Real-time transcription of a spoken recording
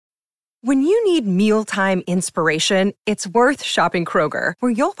When you need mealtime inspiration, it's worth shopping Kroger,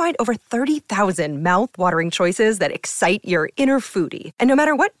 where you'll find over 30,000 mouth-watering choices that excite your inner foodie. And no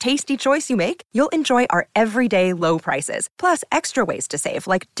matter what tasty choice you make, you'll enjoy our everyday low prices, plus extra ways to save,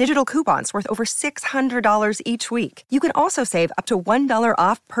 like digital coupons worth over $600 each week. You can also save up to $1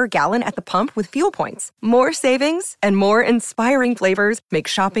 off per gallon at the pump with fuel points. More savings and more inspiring flavors make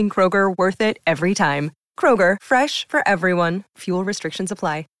shopping Kroger worth it every time. Kroger, fresh for everyone. Fuel restrictions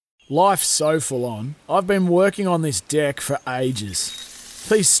apply. Life's so full on. I've been working on this deck for ages.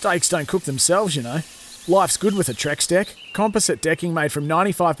 These steaks don't cook themselves, you know. Life's good with a Trex deck. Composite decking made from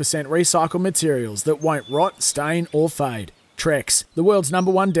 95% recycled materials that won't rot, stain or fade. Trex, the world's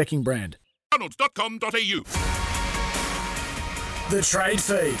 #1 decking brand. Donalds.com.au. The Trade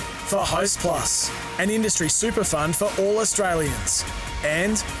Feed for Host Plus, an industry super fund for all Australians.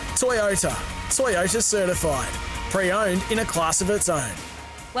 And Toyota certified. Pre-owned in a class of its own.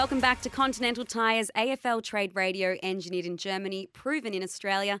 Welcome back to Continental Tyres, AFL Trade Radio, engineered in Germany, proven in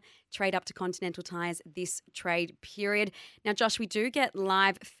Australia. Trade up to Continental Tyres this trade period. Now, Josh, we do get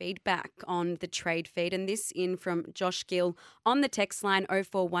live feedback on the trade feed, and this in from Josh Gill on the text line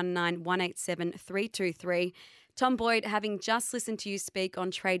 0419 187 323. Tom Boyd, having just listened to you speak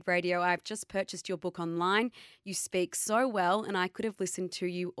on Trade Radio, I've just purchased your book online. You speak so well, and I could have listened to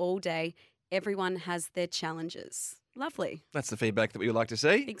you all day. Everyone has their challenges. Lovely. That's the feedback that we would like to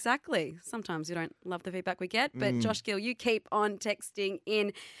see. Exactly. Sometimes we don't love the feedback we get, but Josh Gill, you keep on texting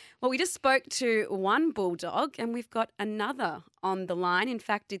in. Well, we just spoke to one Bulldog and we've got another on the line. In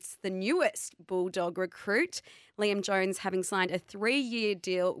fact, it's the newest Bulldog recruit, Liam Jones, having signed a 3-year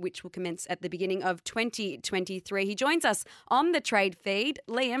deal which will commence at the beginning of 2023. He joins us on the trade feed.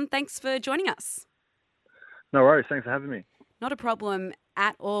 Liam, thanks for joining us. No worries. Thanks for having me. Not a problem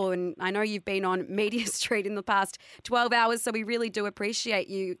at all. And I know you've been on Media Street in the past 12 hours, so we really do appreciate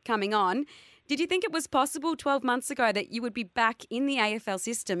you coming on. Did you think it was possible 12 months ago that you would be back in the AFL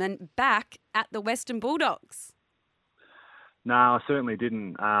system and back at the Western Bulldogs? No, I certainly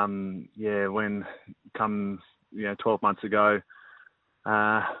didn't. When come 12 months ago,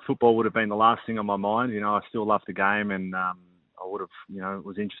 football would have been the last thing on my mind. I still love the game, and I would have,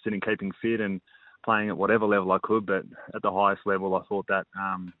 was interested in keeping fit and playing at whatever level I could, but at the highest level, I thought that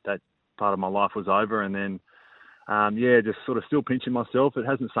that part of my life was over. And then, just sort of still pinching myself. It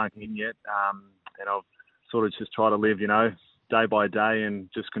hasn't sunk in yet, and I've sort of just tried to live, day by day and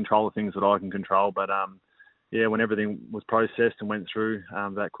just control the things that I can control. But when everything was processed and went through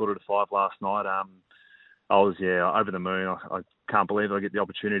that 4:45 last night, I was over the moon. I can't believe I get the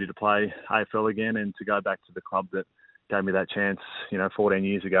opportunity to play AFL again and to go back to the club that gave me that chance, 14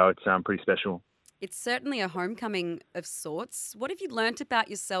 years ago. It's pretty special. It's certainly a homecoming of sorts. What have you learnt about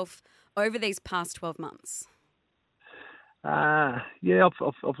yourself over these past 12 months? I've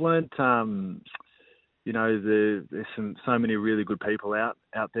learnt, there's so many really good people out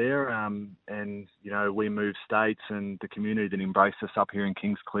there, and we moved states, and the community that embraced us up here in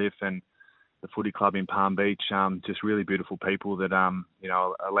Kingscliff and the footy club in Palm Beach, just really beautiful people that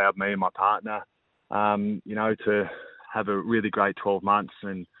allowed me and my partner, to have a really great 12 months,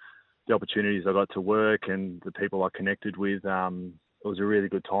 and the opportunities I got to work and the people I connected with, it was a really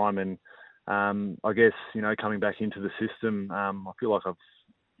good time. And I guess, coming back into the system, I feel like I've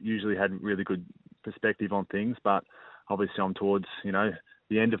usually had really good perspective on things, but obviously I'm towards,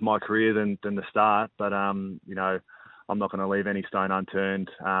 the end of my career than the start. But, I'm not going to leave any stone unturned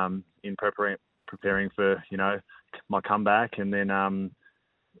in preparing for, my comeback. And then,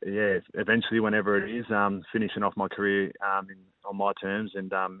 eventually, whenever it is, finishing off my career on my terms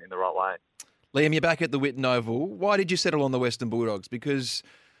and in the right way. Liam, you're back at the Whitten Oval. Why did you settle on the Western Bulldogs? Because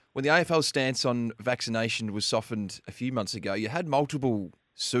when the AFL stance on vaccination was softened a few months ago, you had multiple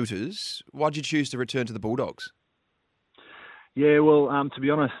suitors. Why did you choose to return to the Bulldogs? Yeah, well, to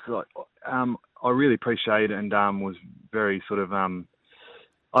be honest, I really appreciate it and was very sort of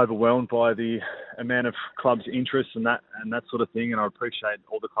overwhelmed by the amount of clubs' interest and that sort of thing. And I appreciate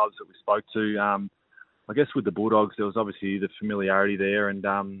all the clubs that we spoke to. I guess with the Bulldogs, there was obviously the familiarity there, and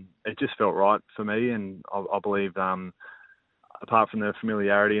it just felt right for me. And I believe, apart from the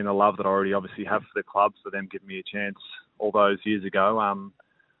familiarity and the love that I already obviously have for the club, for them giving me a chance all those years ago,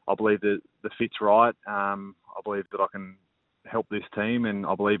 I believe that the fit's right. I believe that I can help this team, and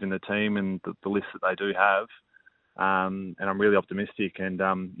I believe in the team and the list that they do have. And I'm really optimistic, and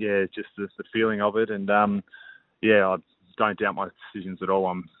just the feeling of it, and I don't doubt my decisions at all.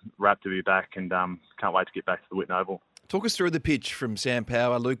 I'm rapt to be back, and can't wait to get back to the Whitten Oval. Talk us through the pitch from Sam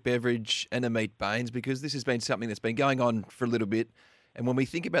Power, Luke Beveridge and Amit Baines, because this has been something that's been going on for a little bit. And when we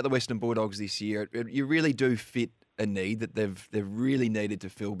think about the Western Bulldogs this year, you really do fit a need that they've really needed to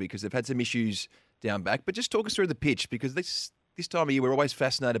fill because they've had some issues down back. But just talk us through the pitch, because this time of year we're always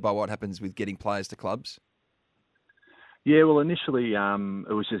fascinated by what happens with getting players to clubs. Yeah, well, initially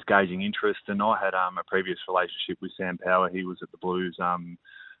it was just gauging interest, and I had a previous relationship with Sam Power. He was at the Blues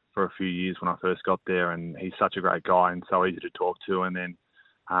for a few years when I first got there, and he's such a great guy and so easy to talk to. And then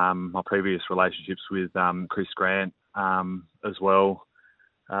my previous relationships with Chris Grant as well.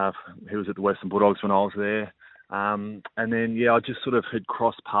 He was at the Western Bulldogs when I was there. And then, I just sort of had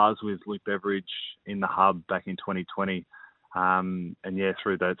crossed paths with Luke Beveridge in the hub back in 2020.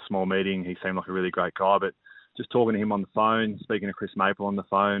 Through that small meeting, he seemed like a really great guy. But just talking to him on the phone, speaking to Chris Maple on the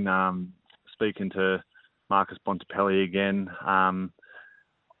phone, speaking to Marcus Bontempelli again.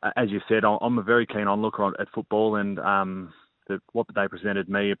 As you said, I'm a very keen onlooker at football, and what they presented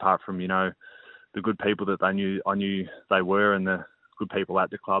me, apart from, the good people that I knew they were, and the good people at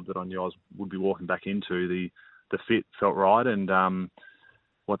the club that I knew would be walking back into, the fit felt right. And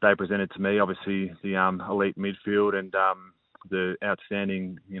what they presented to me, obviously the elite midfield and the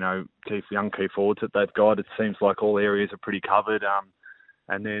outstanding, young key forwards that they've got. It seems like all areas are pretty covered.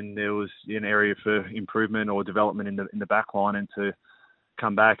 And then there was an area for improvement or development in the back line, and to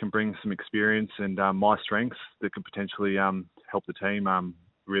come back and bring some experience and my strengths that could potentially help the team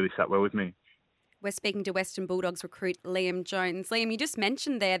really sat well with me. We're speaking to Western Bulldogs recruit Liam Jones. Liam, you just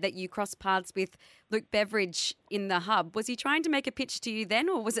mentioned there that you crossed paths with Luke Beveridge in the hub. Was he trying to make a pitch to you then,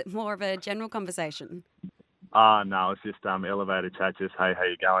 or was it more of a general conversation? No, it's just elevated chat, just, hey, how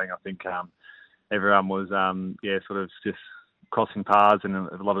you going? I think everyone was, sort of just crossing paths, and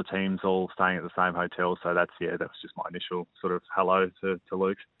a lot of teams all staying at the same hotel. So that was just my initial sort of hello to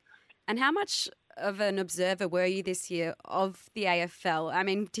Luke. And how much of an observer were you this year of the AFL? I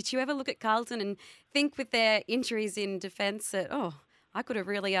mean, did you ever look at Carlton and think, with their injuries in defence, that I could have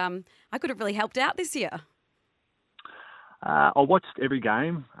really helped out this year? I watched every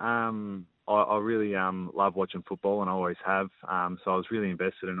game. I really love watching football, and I always have. So I was really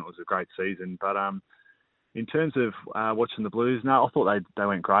invested, and it was a great season. But in terms of watching the Blues, no, I thought they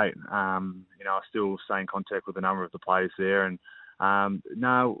went great. I still stay in contact with a number of the players there, and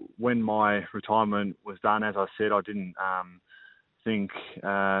when my retirement was done, as I said, I didn't think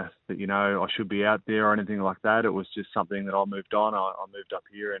that I should be out there or anything like that. It was just something that I moved on. I moved up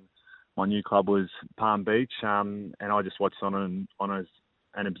here, and my new club was Palm Beach, and I just watched on as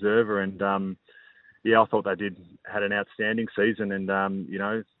an observer. And I thought they had an outstanding season, and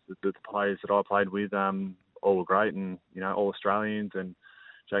the players that I played with all were great, and all Australians, and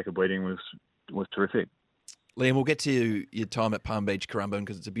Jacob Weeding was terrific. Liam, we'll get to your time at Palm Beach, Currumbin,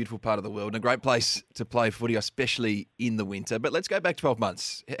 because it's a beautiful part of the world and a great place to play footy, especially in the winter. But let's go back 12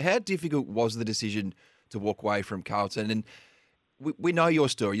 months. How difficult was the decision to walk away from Carlton? And we know your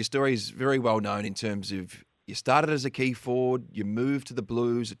story. Your story is very well known in terms of you started as a key forward, you moved to the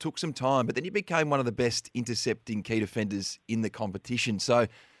Blues, it took some time, but then you became one of the best intercepting key defenders in the competition. So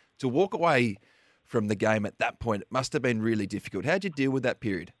to walk away from the game at that point, it must have been really difficult. How did you deal with that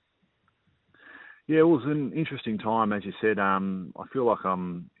period? Yeah, it was an interesting time, as you said. I feel like I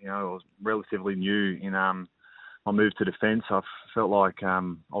was relatively new in my move to defence. I felt like I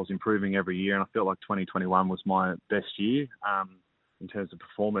was improving every year, and I felt like 2021 was my best year in terms of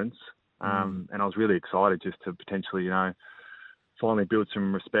performance. And I was really excited just to potentially, finally build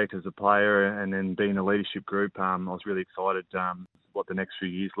some respect as a player, and then be in a leadership group. I was really excited what the next few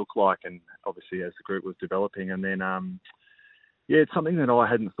years look like, and obviously as the group was developing. And then, it's something that I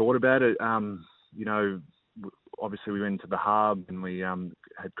hadn't thought about it. Obviously we went to the hub, and we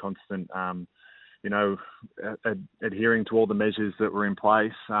had constant, adhering to all the measures that were in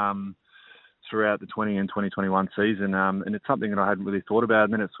place throughout the 20 and 2021 season. And it's something that I hadn't really thought about.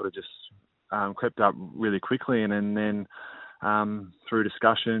 And then it sort of just crept up really quickly. And then through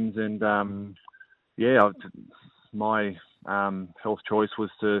discussions and, my health choice was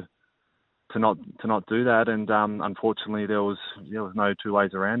to not do that. And unfortunately there was no two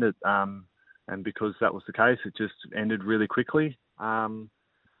ways around it. And because that was the case, it just ended really quickly. And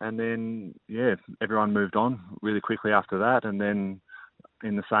then, everyone moved on really quickly after that. And then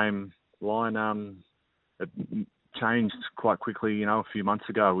in the same line, it changed quite quickly, a few months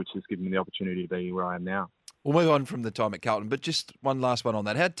ago, which has given me the opportunity to be where I am now. We'll move on from the time at Carlton, but just one last one on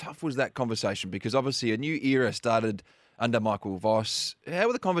that. How tough was that conversation? Because obviously a new era started under Michael Voss. How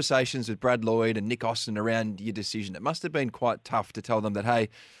were the conversations with Brad Lloyd and Nick Austin around your decision? It must have been quite tough to tell them that, hey,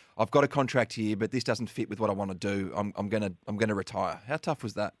 I've got a contract here, but this doesn't fit with what I want to do. I'm gonna retire. How tough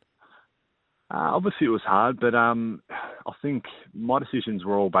was that? Obviously, it was hard, but I think my decisions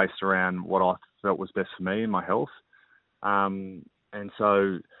were all based around what I felt was best for me and my health. And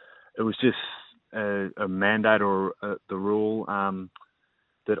so it was just a mandate or the rule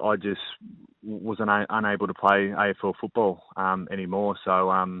that I just wasn't unable to play AFL football anymore. So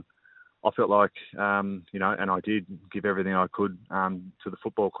I felt like, and I did give everything I could to the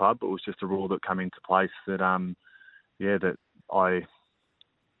football club, but it was just a rule that came into place that, that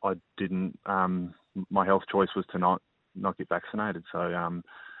I didn't. My health choice was to not get vaccinated. So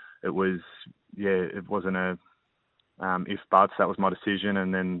it was, it wasn't a if buts. That was my decision,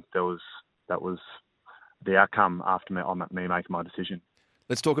 and then that was the outcome after me making my decision.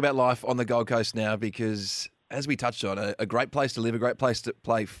 Let's talk about life on the Gold Coast now, because as we touched on, a great place to live, a great place to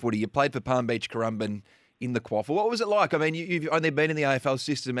play footy. You played for Palm Beach Currumbin in the QAFL. What was it like? I mean, you've only been in the AFL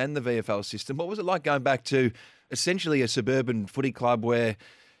system and the VFL system. What was it like going back to essentially a suburban footy club where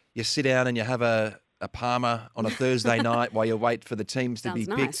you sit down and you have a Palmer on a Thursday night while you wait for the teams to be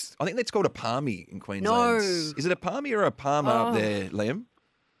picked? Nice. I think that's called a Palmy in Queensland. No. Is it a Palmy or a Palmer up there, Liam?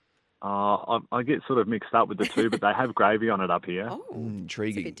 I get sort of mixed up with the two, but they have gravy on it up here. Oh,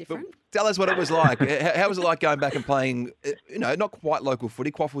 Intriguing. it's a bit different. But tell us what it was like. How was it like going back and playing, not quite local footy?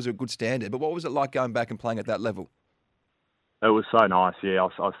 QAFL was a good standard, but what was it like going back and playing at that level? It was so nice, yeah.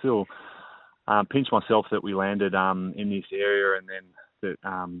 I still pinch myself that we landed in this area, and then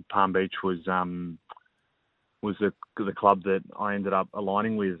that Palm Beach was the club that I ended up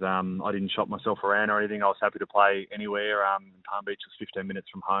aligning with. I didn't shop myself around or anything. I was happy to play anywhere. Palm Beach was 15 minutes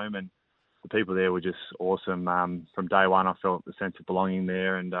from home, and the people there were just awesome. From day one, I felt the sense of belonging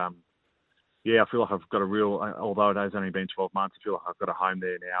there, and I feel like I've got a real. Although it has only been 12 months, I feel like I've got a home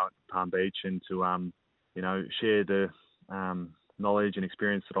there now at Palm Beach, and to share the knowledge and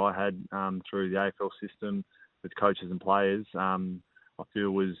experience that I had through the AFL system with coaches and players. I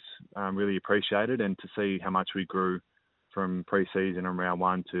feel was really appreciated, and to see how much we grew from pre-season and round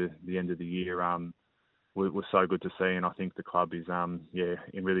one to the end of the year was so good to see. And I think the club is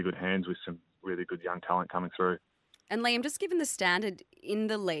in really good hands with some really good young talent coming through. And Liam, just given the standard in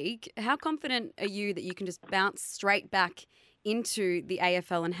the league, how confident are you that you can just bounce straight back into the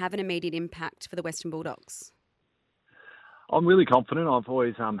AFL and have an immediate impact for the Western Bulldogs? I'm really confident. I've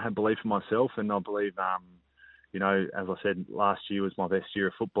always had belief in myself, and I believe as I said, last year was my best year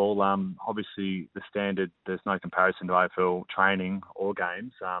of football. Obviously, the standard, there's no comparison to AFL training or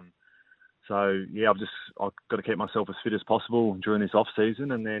games. I've got to keep myself as fit as possible during this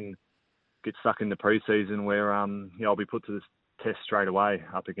off-season, and then get stuck in the pre-season where, I'll be put to this test straight away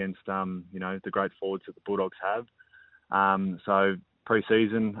up against, the great forwards that the Bulldogs have. So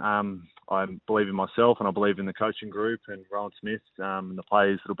pre-season, I believe in myself, and I believe in the coaching group and Rowan Smith and the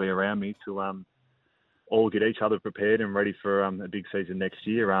players that'll be around me to all get each other prepared and ready for a big season next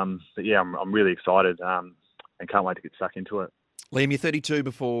year. I'm really excited and can't wait to get stuck into it. Liam, you're 32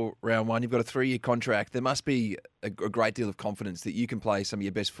 before round one. You've got a 3-year contract. There must be a great deal of confidence that you can play some of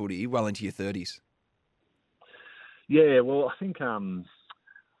your best footy well into your 30s. Yeah, well, I think I've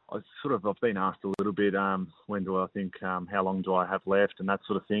been asked a little bit, when do I think, how long do I have left and that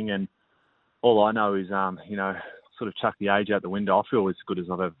sort of thing. And all I know is, sort of chuck the age out the window. I feel as good as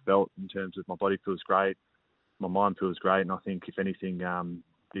I've ever felt in terms of my body feels great, my mind feels great, and I think if anything,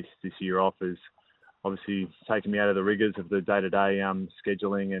 this year off has obviously taken me out of the rigours of the day-to-day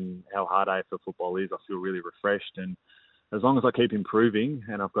scheduling and how hard AFL football is. I feel really refreshed, and as long as I keep improving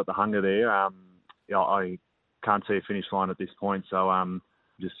and I've got the hunger there, I can't see a finish line at this point. So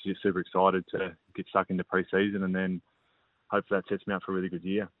just super excited to get stuck into pre-season, and then hopefully that sets me up for a really good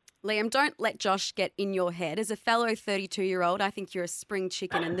year. Liam, don't let Josh get in your head. As a fellow 32-year-old, I think you're a spring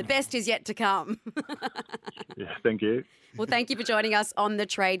chicken and the best is yet to come. Yeah, thank you. Well, thank you for joining us on the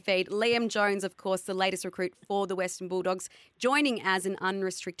Trade Feed. Liam Jones, of course, the latest recruit for the Western Bulldogs, joining as an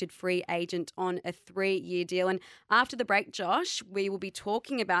unrestricted free agent on a 3-year deal. And after the break, Josh, we will be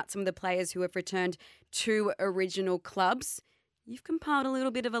talking about some of the players who have returned to original clubs. You've compiled a little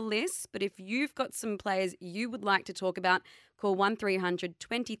bit of a list, but if you've got some players you would like to talk about, call 1300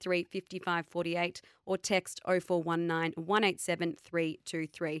 23 55 48 or text 0419 187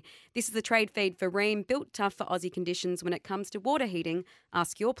 323. This is the Trade Feed for Rheem, built tough for Aussie conditions when it comes to water heating.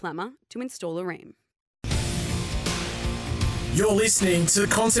 Ask your plumber to install a Rheem. You're listening to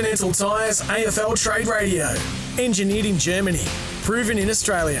Continental Tires AFL Trade Radio. Engineered in Germany, proven in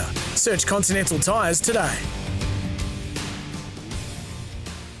Australia. Search Continental Tires today.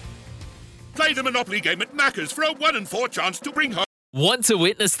 Play the Monopoly game at Macca's for a 1 in 4 chance to bring home. Want to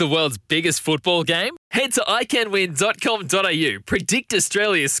witness the world's biggest football game? Head to iCanWin.com.au, predict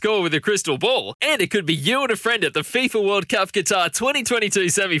Australia's score with a crystal ball, and it could be you and a friend at the FIFA World Cup Qatar 2022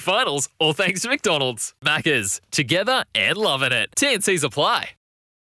 semi-finals, all thanks to McDonald's. Maccas, together and loving it. TNCs apply.